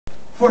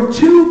for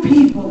two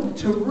people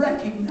to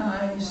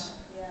recognize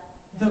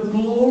the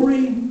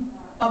glory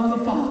of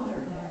the Father.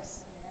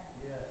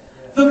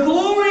 The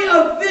glory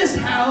of this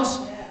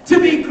house to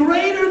be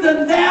greater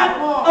than that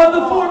of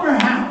the former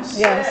house.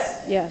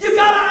 Yes, yes. You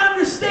got to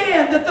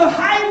understand that the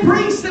high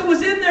priest that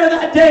was in there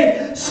that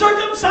day,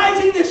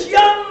 circumcising this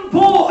young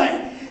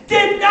boy,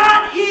 did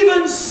not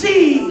even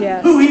see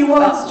who he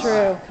was. That's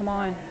true. Come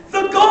on.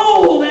 The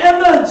gold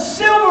and the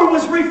silver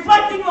was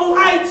reflecting the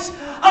lights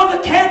of the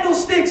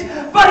candlesticks,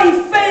 but he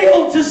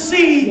failed to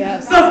see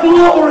the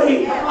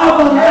glory of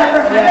the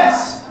latter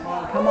house.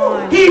 Come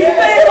on. He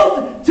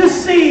failed to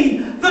see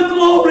the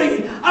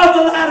glory of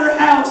the latter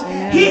house.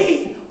 Amen.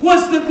 He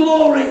was the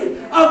glory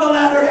of the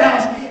latter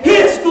house.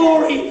 His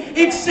glory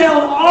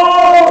excelled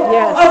all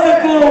of the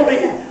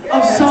glory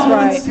of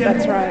Solomon's temple.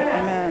 That's right.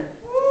 Amen.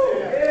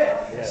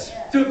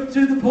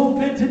 To the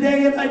pulpit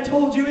today, and I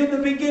told you in the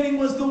beginning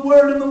was the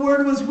Word, and the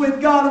Word was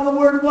with God, and the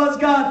Word was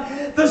God.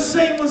 The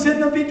same was in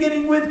the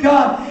beginning with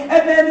God.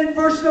 And then in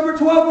verse number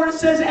 12 where it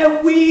says,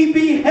 and we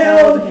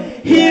beheld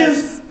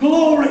His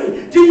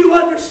glory. Do you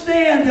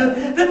understand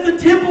that the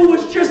temple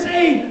was just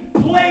a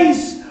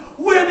place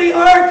where the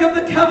Ark of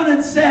the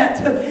Covenant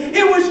sat?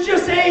 It was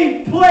just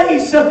a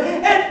place,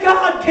 and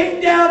God came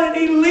down and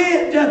He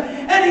lived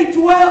and He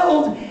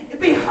dwelled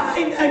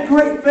behind that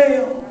great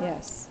veil.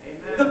 Yes.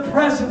 The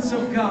presence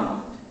of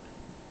God.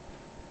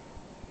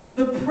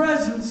 The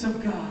presence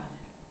of God.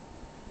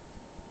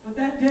 But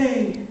that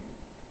day,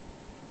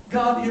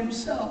 God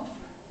Himself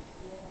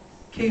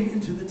came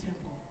into the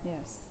temple.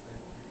 Yes.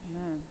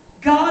 Amen.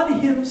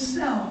 God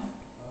Himself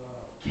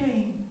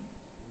came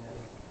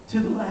to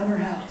the latter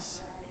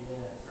house.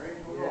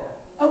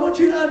 I want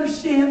you to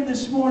understand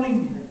this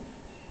morning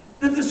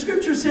that the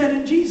Scripture said,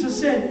 and Jesus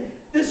said,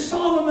 that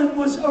Solomon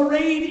was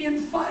arrayed in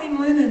fine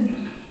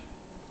linen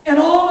and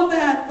all of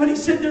that, but He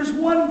said there's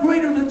one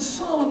greater than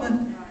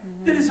Solomon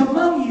that is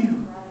among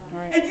you.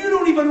 Right. And you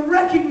don't even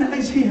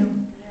recognize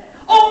him.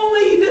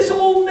 Only this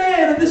old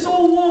man and this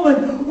old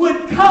woman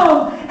would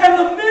come, and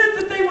the minute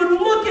that they would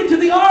look into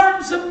the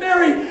arms of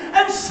Mary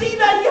and see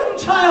that young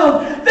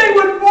child, they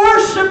would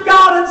worship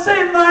God and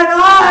say, mine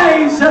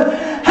eyes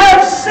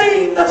have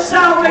seen the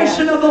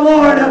salvation of the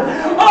Lord.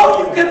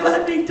 Oh, you can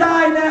let me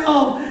die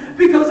now,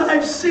 because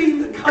I've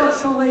seen the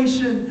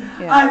consolation.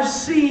 I've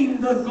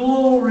seen the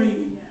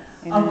glory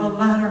of the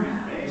latter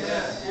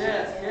house.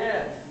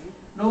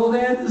 An old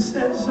aunt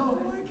said,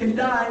 so I can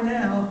die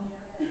now.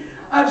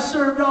 I've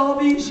served all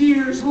these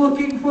years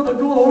looking for the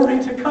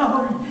glory to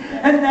come.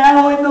 And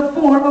now in the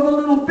form of a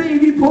little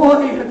baby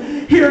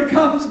boy, here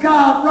comes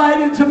God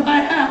right into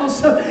my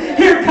house.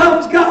 Here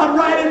comes God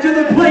right into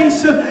the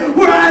place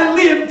where I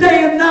live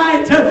day and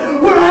night,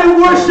 where I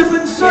worship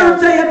and serve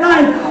day and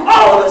night.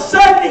 All of a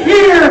sudden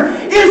here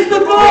is the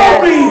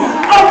glory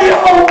of the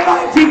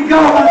Almighty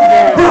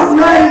God brought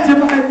right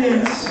into my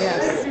midst.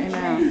 Yes.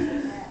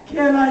 Amen.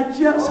 Can I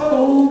just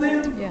hold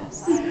Him?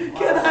 Yes.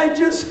 Can I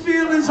just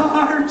feel His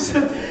arms?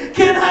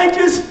 Can I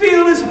just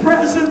feel His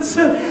presence?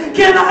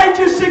 Can I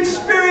just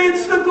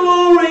experience the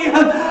glory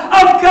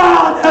of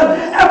God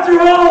after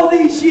all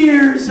these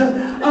years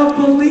of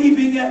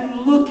believing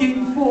and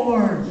looking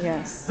for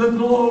the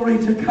glory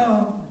to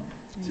come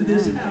to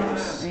this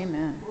house?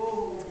 Amen.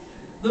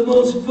 The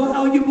most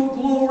valuable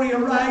glory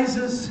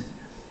arises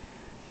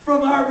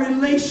from our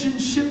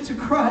relationship to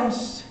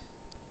Christ.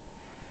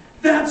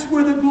 That's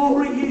where the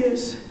glory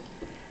is.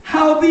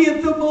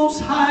 Howbeit the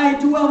Most High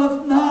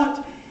dwelleth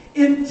not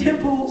in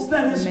temples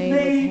that is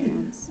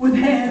made with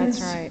hands.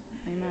 That's right.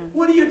 Amen.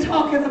 What are you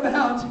talking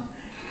about?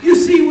 You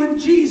see, when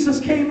Jesus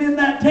came in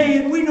that day,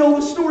 and we know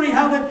the story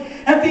how that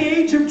at the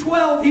age of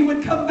 12, He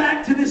would come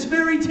back to this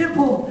very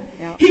temple.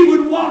 Yep. He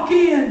would walk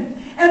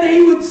in, and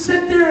He would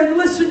sit there and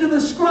listen to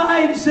the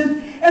scribes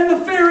and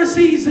the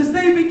Pharisees as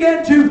they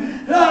began to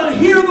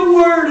hear the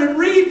Word and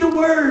read the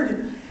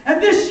Word. And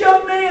this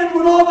young man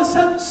would all of a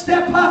sudden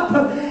step up.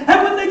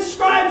 And when the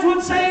scribes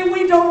would say,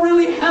 we don't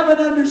really have an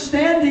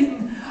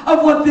understanding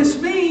of what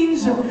this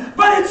means,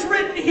 but it's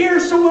written here,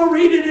 so we'll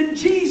read it in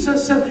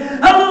Jesus. A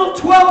little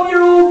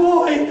 12-year-old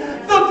boy,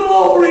 the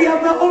glory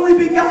of the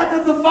only begotten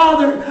of the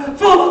Father,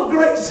 full of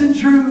grace and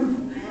truth.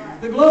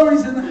 The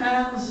glory's in the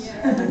house.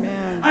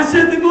 Amen. I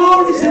said the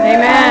glory's in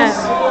the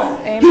house.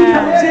 Amen. He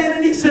comes in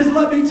and He says,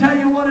 let me tell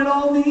you what it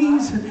all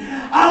means.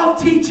 I'll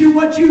teach you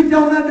what you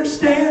don't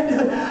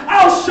understand.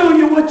 I'll show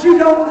you what you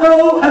don't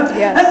know.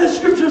 Yes. And the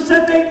Scripture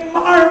said they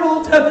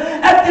marveled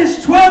at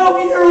this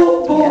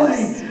 12-year-old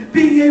boy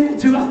being able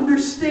to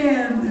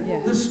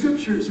understand the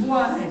Scriptures.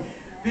 Why?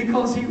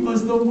 Because he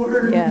was the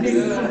Word made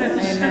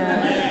flesh.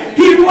 Amen.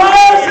 He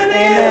was and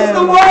is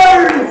the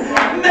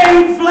Word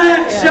made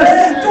flesh,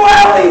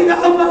 dwelling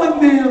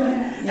among them.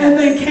 And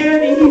they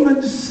can't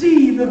even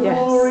see the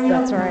glory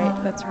of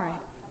God. That's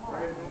right.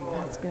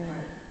 That's good.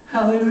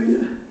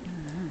 Hallelujah.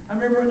 I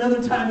remember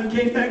another time he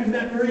came back to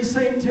that very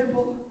same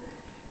temple,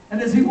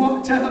 and as he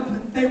walked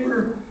up, they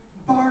were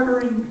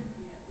bartering.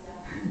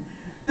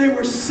 They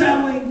were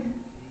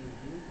selling.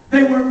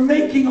 They were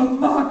making a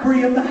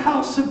mockery of the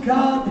house of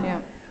God.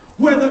 Yeah.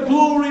 Where the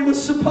glory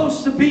was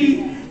supposed to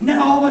be,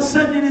 now all of a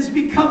sudden it has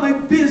become a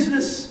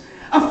business,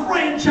 a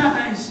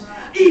franchise.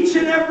 Each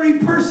and every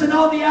person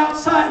on the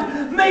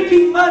outside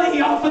making money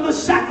off of the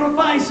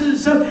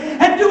sacrifices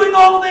and doing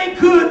all they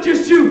could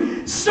just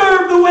to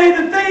serve the way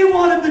that they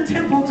wanted the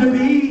temple to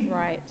be.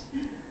 Right.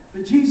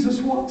 But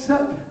Jesus walks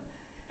up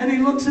and he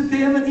looks at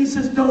them and he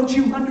says, don't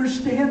you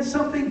understand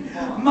something?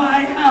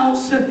 My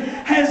house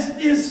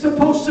is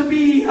supposed to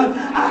be a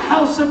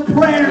house of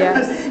prayer.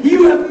 Yes.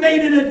 You have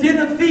made it a den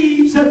of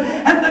thieves.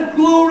 And the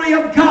glory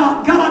of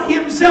God, God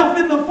himself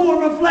in the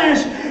form of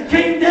flesh,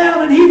 came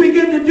down and he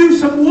began to do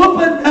some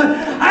whooping.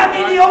 I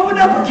mean, he opened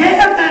up a can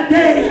that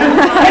day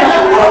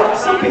and whooped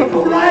some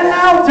people right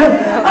out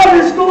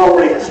of his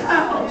glorious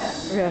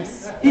house.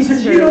 Yes. He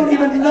says, you don't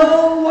even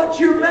know what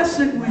you're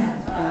messing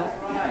with.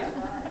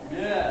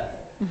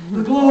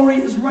 The glory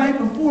is right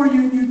before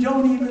you and you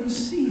don't even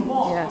see it.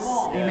 Yes.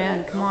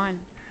 Amen. Come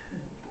on.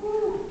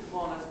 Come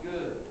on, that's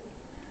good.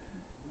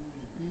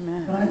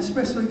 Amen. But I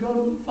especially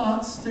go to the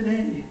thoughts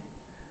today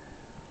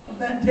of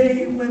that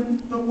day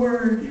when the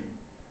Word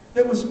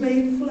that was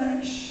made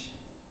flesh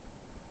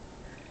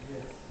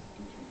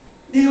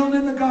kneeled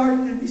in the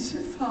garden and he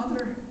said,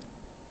 Father,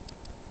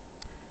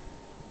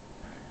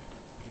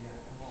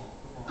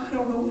 I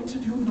don't know what to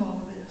do with all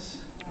of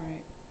this.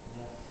 Right.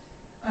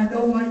 I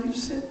know why you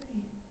sent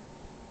me.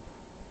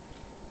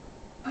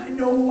 I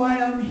know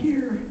why I'm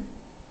here.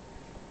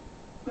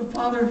 But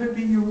Father, if it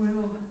be your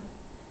will,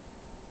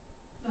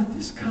 let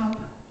this cup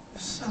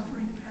of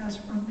suffering pass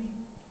from me.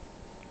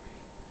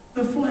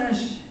 The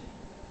flesh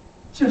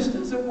just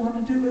doesn't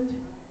want to do it.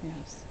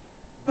 Yes.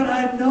 But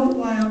I know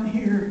why I'm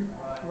here.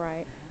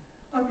 Right.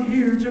 I'm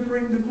here to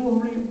bring the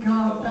glory of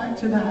God back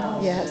to the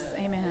house. Yes.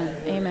 Amen.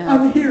 Amen.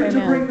 I'm here to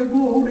Amen. bring the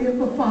glory of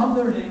the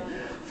Father,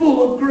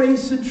 full of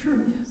grace and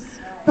truth,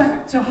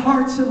 back to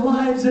hearts and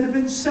lives that have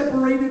been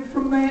separated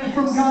from man,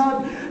 from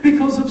God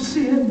because of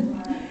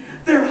sin.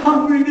 They're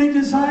hungry, they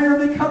desire,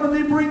 they come and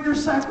they bring their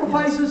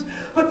sacrifices,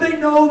 but they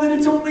know that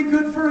it's only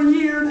good for a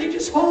year. They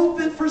just hope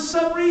that for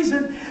some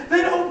reason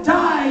they don't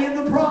die in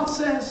the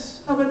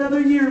process of another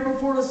year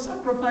before a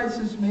sacrifice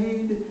is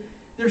made.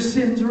 Their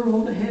sins are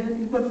rolled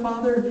ahead. But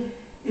Father,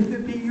 if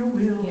it be your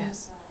will,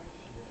 Yes.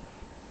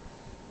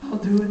 I'll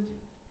do it.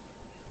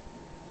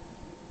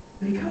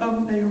 They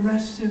come, they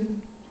arrest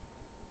him,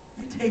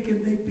 they take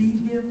him, they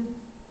beat him.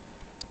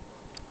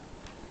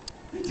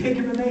 They take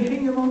him and they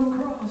hang him on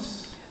the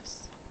cross.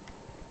 Yes.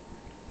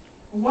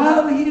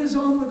 While he is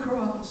on the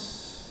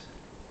cross,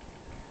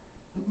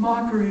 the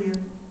mockery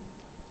and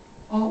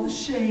all the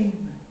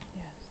shame,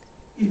 Yes.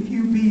 if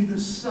you be the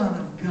Son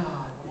of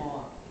God.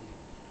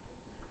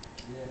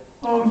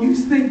 Oh, you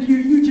just think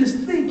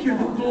you're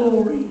the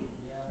glory.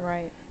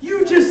 Right.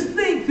 You just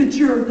think that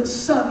you're the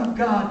Son of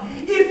God.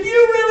 If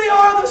you really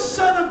are the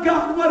Son of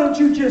God, why don't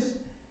you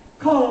just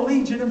call a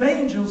legion of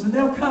angels and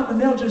they'll come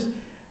and they'll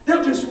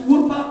just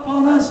whoop up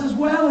on us as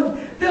well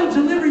and they'll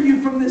deliver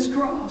you from this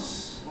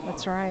cross.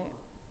 That's right.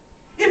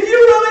 If you're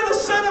really the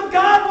Son of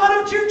God, why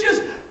don't you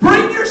just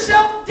bring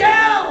yourself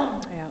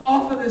down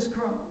off of this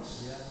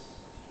cross?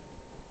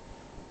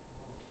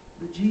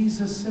 But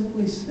Jesus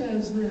simply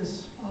says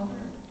this, Father,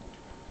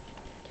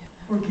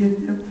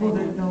 forgive them for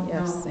they know not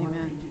what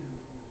they do.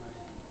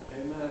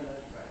 Amen.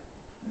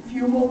 A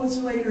few moments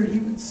later, he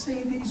would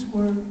say these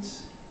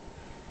words,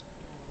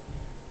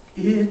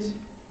 it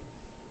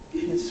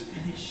is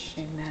finished.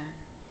 Amen.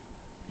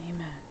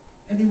 Amen.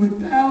 And he would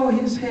bow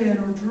his head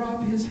or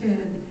drop his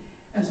head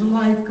as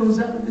life goes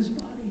out of his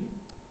body.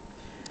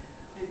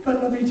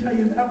 But let me tell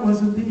you, that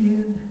wasn't the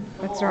end.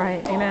 That's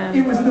right. Amen.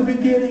 It was the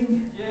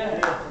beginning.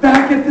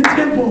 Back at the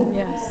temple,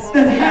 Yes.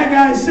 that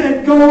Haggai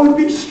said, go and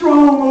be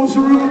strong, O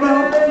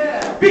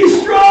Zerubbabel. Be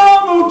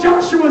strong, O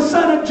Joshua,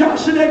 son of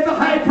Joshua, the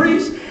high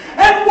priest,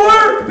 and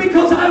work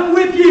because I'm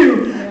with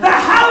you. The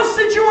house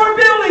that you are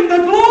building,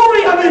 the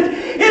glory of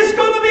it is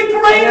going to be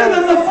greater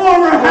than the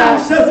former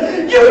house.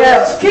 You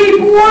just keep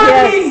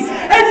working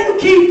and you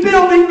keep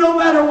building no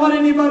matter what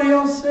anybody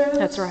else says.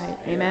 That's right.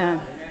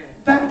 Amen.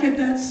 Back at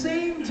that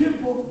same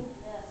temple,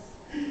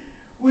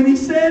 when he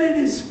said it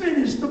is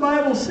finished, the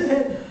Bible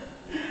said,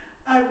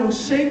 I will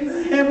shake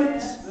the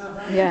heavens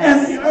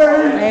and the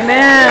earth,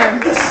 Amen.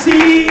 the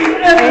sea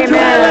and the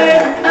dry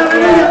land.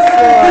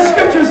 Hallelujah. The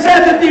scripture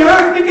said that the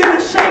earth began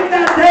to shake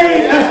that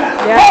day.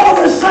 All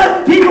of a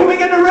sudden, people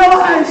begin to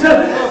realize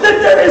that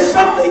there is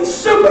something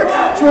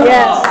supernatural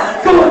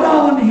going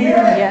on here.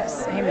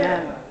 Yes.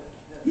 Amen.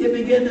 It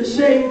began to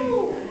shake.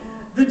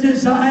 The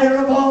desire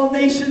of all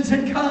nations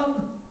had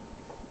come.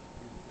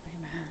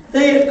 Amen.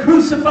 They had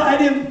crucified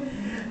him.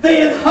 They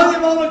had hung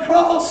him on a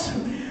cross.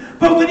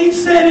 But when he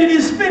said it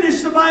is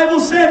finished, the Bible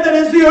said that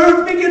as the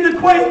earth began to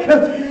quake,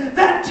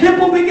 that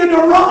temple began to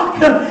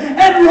rock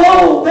and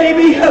roll,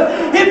 baby.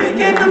 It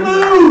began to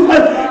move.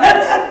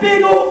 And that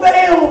big old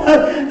veil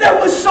that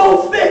was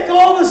so thick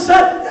all of a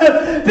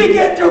sudden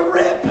began to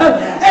rip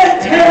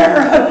and tear.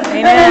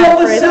 And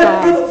all of a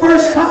sudden, for the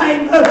first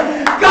time,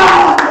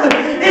 God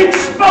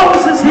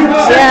exposes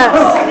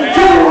himself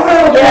to the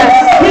world.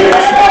 He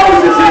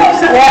exposes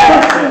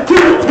himself to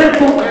the temple.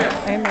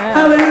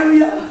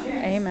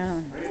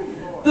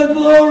 the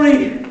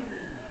glory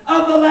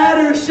of the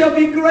latter shall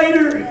be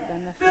greater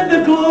than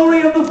the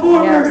glory of the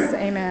former. Yes,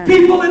 amen.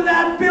 People in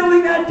that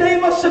building that day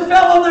must have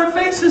fell on their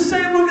faces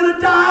saying, we're going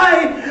to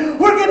die.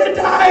 We're going to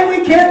die.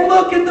 We can't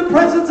look in the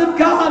presence of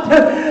God.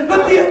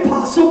 But the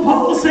Apostle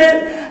Paul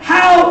said,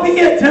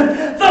 howbeit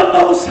the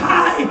Most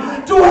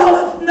High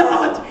dwelleth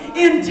not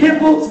in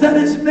temples that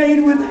is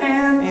made with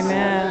hands.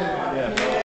 Amen.